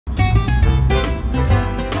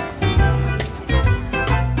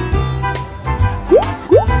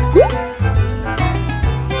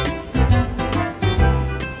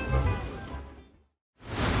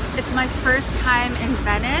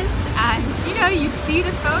know, you see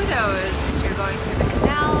the photos. You're going through the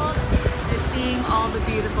canals, you're seeing all the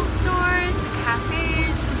beautiful stores, the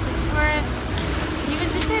cafes, just the tourists, even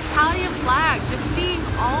just the Italian flag, just seeing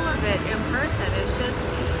all of it in person.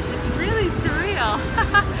 It's really surreal.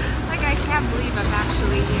 Like, I can't believe I'm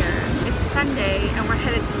actually here. It's Sunday and we're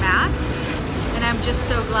headed to Mass, and I'm just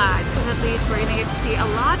so glad because at least we're gonna get to see a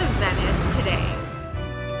lot of Venice today.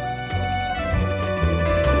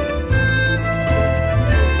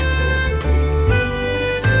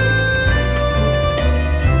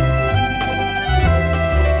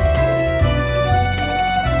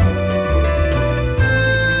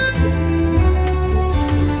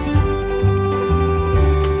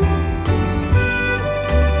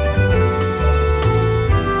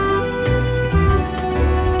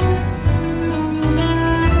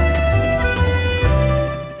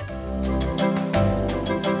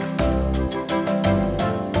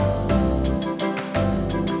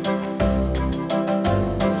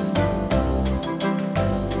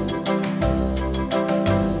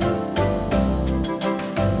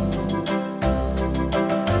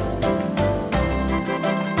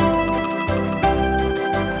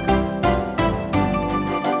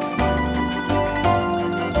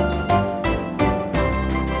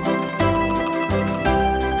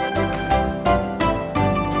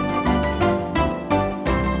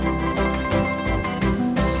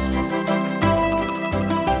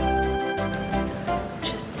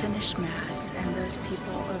 Mass, and those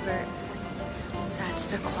people over, that's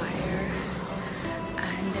the choir,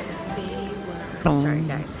 and they were, sorry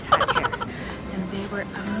guys, had hair, and they were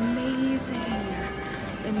amazing.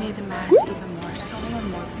 They made the Mass even more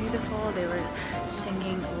solemn, more beautiful. They were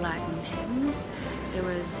singing Latin hymns. It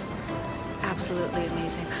was absolutely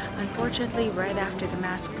amazing. Unfortunately, right after the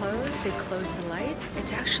Mass closed, they closed the lights.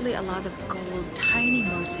 It's actually a lot of gold, tiny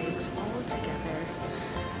mosaics all together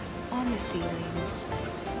on the ceilings,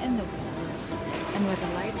 in the walls, and where the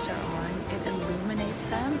lights are on, it illuminates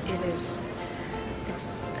them. It's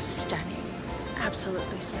stunning,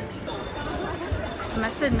 absolutely stunning. I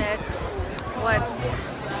must admit,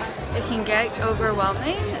 it can get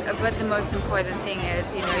overwhelming, but the most important thing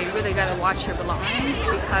is, you know, you really got to watch your belongings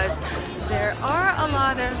because there are a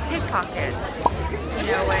lot of pickpockets.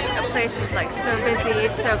 You know, when a place is like so busy,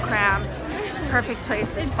 so cramped, perfect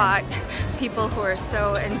place to spot people who are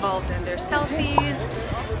so involved in their selfies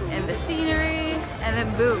and the scenery, and then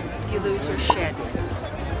boom, you lose your shit,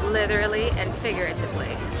 literally and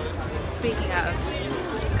figuratively. Speaking of,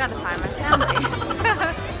 gotta find my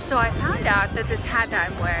family. So I found out that this hat that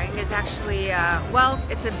I'm wearing is actually, well,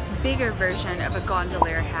 it's a bigger version of a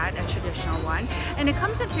gondolier hat, a traditional one, and it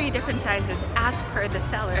comes in 3 different sizes as per the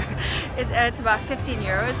seller. It's about 15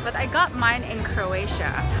 euros, but I got mine in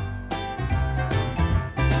Croatia.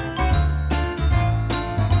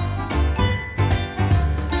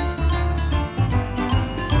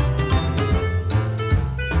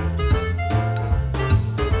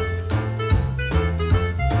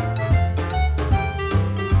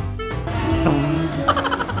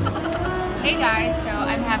 Hey guys, so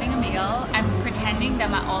I'm having a meal. I'm pretending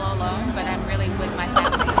that I'm all alone, but I'm really with my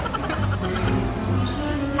family.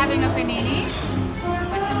 Having a panini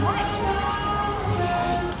with some wine.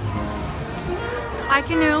 I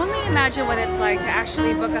can only imagine what it's like to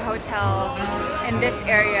actually book a hotel in this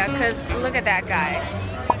area, because look at that guy.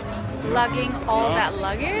 Lugging all that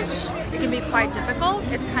luggage, it can be quite difficult.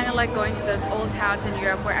 It's kind of like going to those old towns in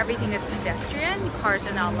Europe where everything is pedestrian, cars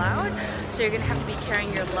are not allowed, so you're gonna have to be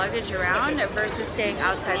carrying your luggage around versus staying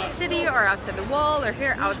outside the city or outside the wall or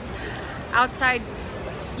here outside.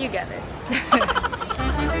 You get it.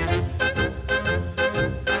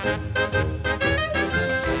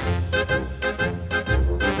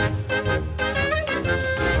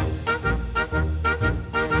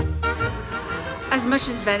 As much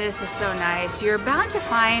as Venice is so nice, you're bound to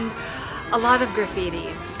find a lot of graffiti.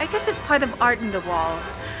 I guess it's part of art in the wall.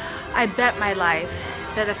 I bet my life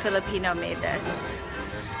that a Filipino made this.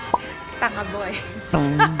 Tanga boys.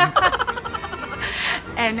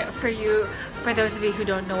 And for those of you who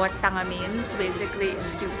don't know what tanga means, basically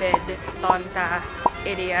stupid, tonta,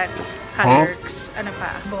 idiot, kalurks, ano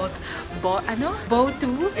pa? Ano?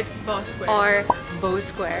 Bo-2? It's Bo Square. Or Bo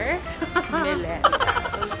Square.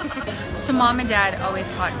 So mom and dad always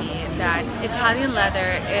taught me that Italian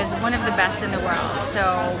leather is one of the best in the world. So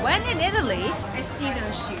when in Italy, I see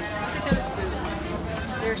those shoes. Look at those boots.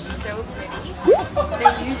 They're so pretty.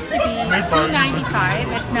 They used to be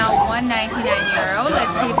 $2.95. It's now €1.99.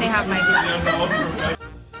 Let's see if they have my size.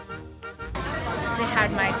 They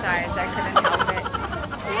had my size. I couldn't help it.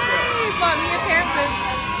 Yay! Bought me a pair of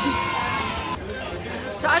boots.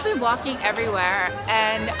 So I've been walking everywhere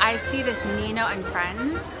and I see this Nino and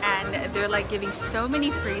Friends and they're like giving so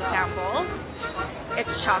many free samples.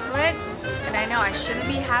 It's chocolate and I know I shouldn't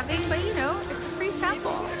be having, but you know, it's a free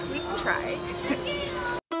sample. We can try.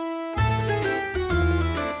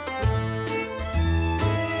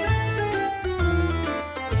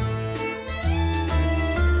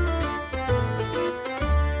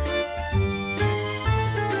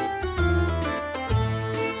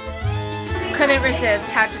 Couldn't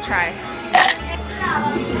resist, had to try.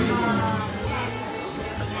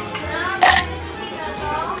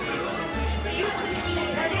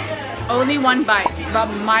 Only one bite, but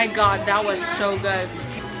my god, that was so good.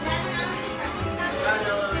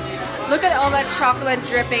 Look at all that chocolate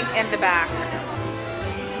dripping in the back.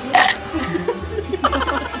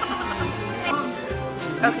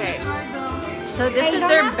 Okay, so this is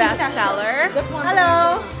their best seller.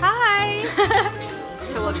 Hello. Hi.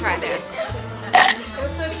 So we'll try this.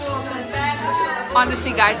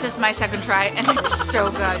 Honestly guys, this is my second try and it's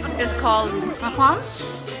so good. It's called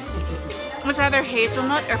it's either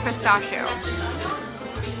hazelnut or pistachio.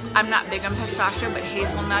 I'm not big on pistachio, but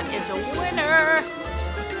hazelnut is a winner.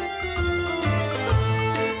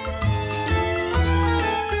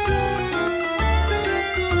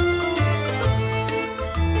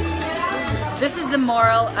 This is the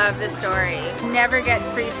moral of the story. Never get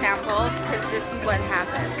free samples because this is what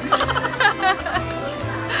happens.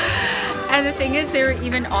 And the thing is, they were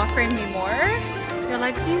even offering me more. They're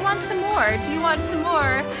like, do you want some more? Do you want some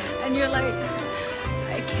more? And you're like,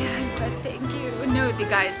 I can't, but thank you. No, the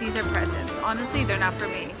guys, these are presents. Honestly, they're not for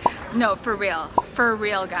me. No, for real. For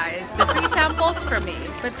real, guys. The free samples for me,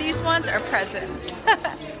 but these ones are presents.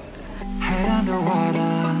 Head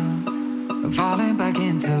underwater, falling back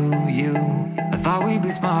into you. I thought we'd be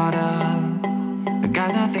smarter, I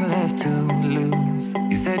got nothing left to lose.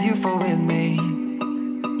 You said you fall with me,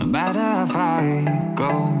 no matter how far it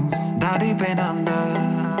goes. Down deep and under,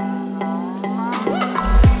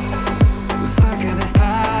 we're stuck in this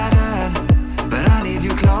pattern, but I need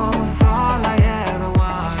you close. All I ever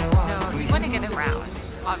wanted was so if you want to get around,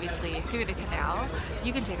 obviously through the canal,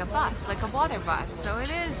 you can take a bus, like a water bus. So it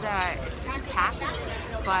is, it's packed,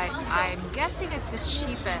 but I'm guessing it's the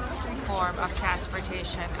cheapest form of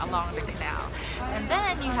transportation along the canal. And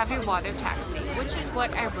then you have your water taxi, which is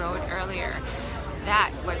what I rode earlier.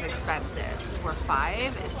 That was expensive. For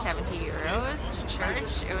 70 euros to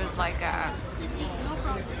church. It was like a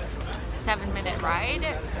 7-minute ride.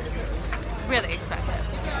 It's really expensive.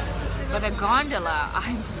 But a gondola,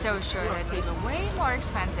 I'm so sure that's even way more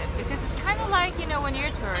expensive because it's kind of like, you know, when you're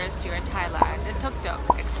a tourist, you're in Thailand, a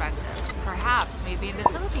tuk-tuk, expensive. Perhaps, maybe in the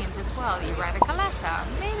Philippines as well, you ride a kalesa,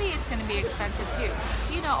 maybe it's going to be expensive too.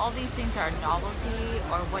 You know, all these things are novelty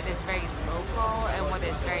or what is very local and what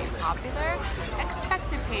is very popular. Expect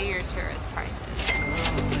to pay your tourist prices.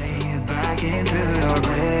 back into your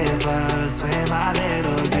river, swim a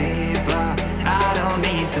little deeper. I don't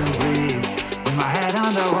need to breathe with my head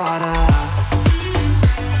underwater.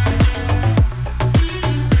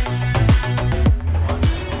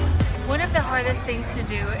 One of the hardest things to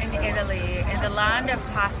do in Italy, in the land of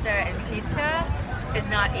pasta and pizza, is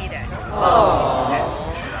not eat it.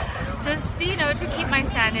 Just, you know, to keep my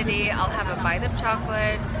sanity, I'll have a bite of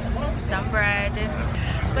chocolate, some bread,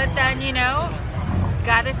 but then, you know,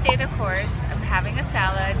 gotta stay the course. I'm having a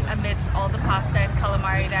salad amidst all the pasta and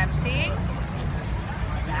calamari that I'm seeing.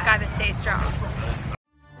 Gotta stay strong.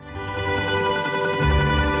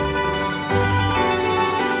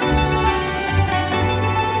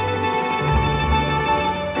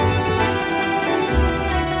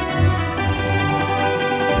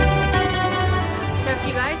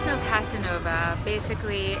 Casanova,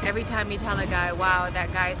 basically every time you tell a guy, wow,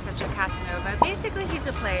 that guy is such a Casanova, basically he's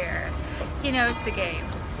a player. He knows the game,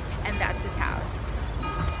 and that's his house.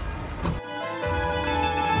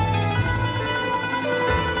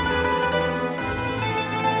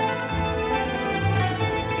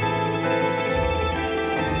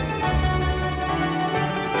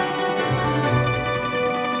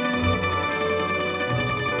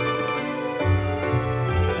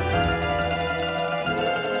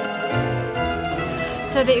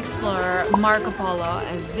 So the explorer, Marco Polo,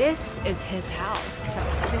 and this is his house.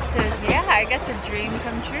 This is, yeah, I guess a dream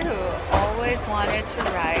come true. Always wanted to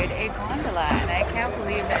ride a gondola, and I can't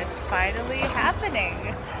believe that it's finally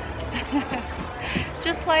happening.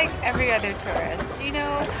 Just like every other tourist, you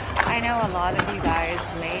know, I know a lot of you guys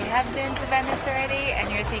may have been to Venice already,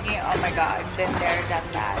 and you're thinking, oh my god, been there, done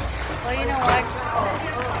that. Well, you know what?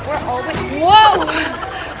 We're always, whoa!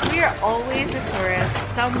 We are always a tourist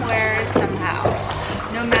somewhere, somehow.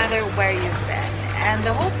 No matter where you've been. And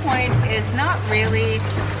the whole point is not really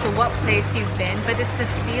to what place you've been, but it's the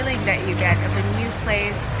feeling that you get of a new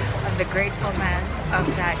place, of the gratefulness, of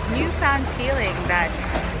that newfound feeling that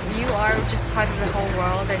you are just part of the whole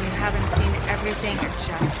world and you haven't seen everything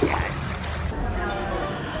just yet.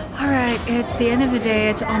 Alright, it's the end of the day,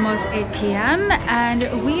 it's almost 8 p.m. and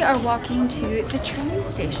we are walking to the train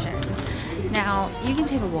station. Now, you can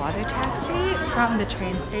take a water taxi from the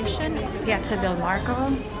train station, Piazza del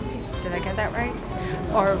Marco, did I get that right?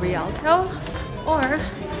 Or Rialto, or,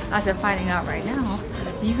 as I'm finding out right now,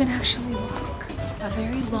 you can actually walk a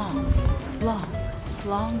very long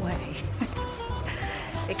way.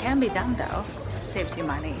 It can be done though, saves you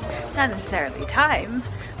money. Not necessarily time,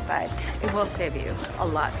 but it will save you a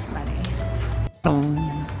lot of money.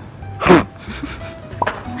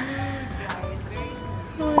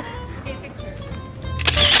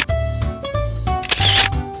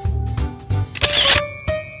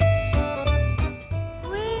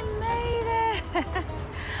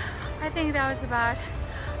 I think that was about,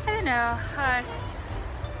 I don't know,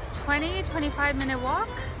 20-25 minute walk,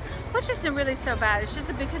 which isn't really so bad. It's just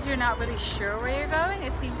that because you're not really sure where you're going,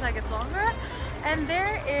 it seems like it's longer. And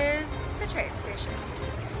there is the train station.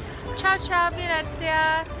 Ciao ciao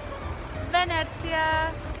Venezia,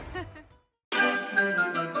 Venezia.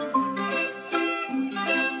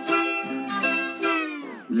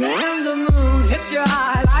 When the moon hits your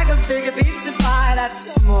eye like a big pizza pie, that's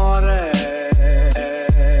amore.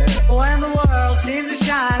 When the world seems to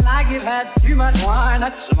shine like you've had too much wine,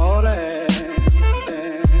 that's amore. When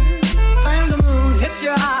the moon hits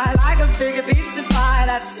your eye like a big pizza pie,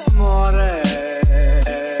 that's amore.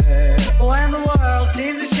 When the world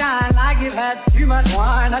seems to shine like you've had too much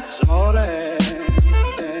wine, that's amore.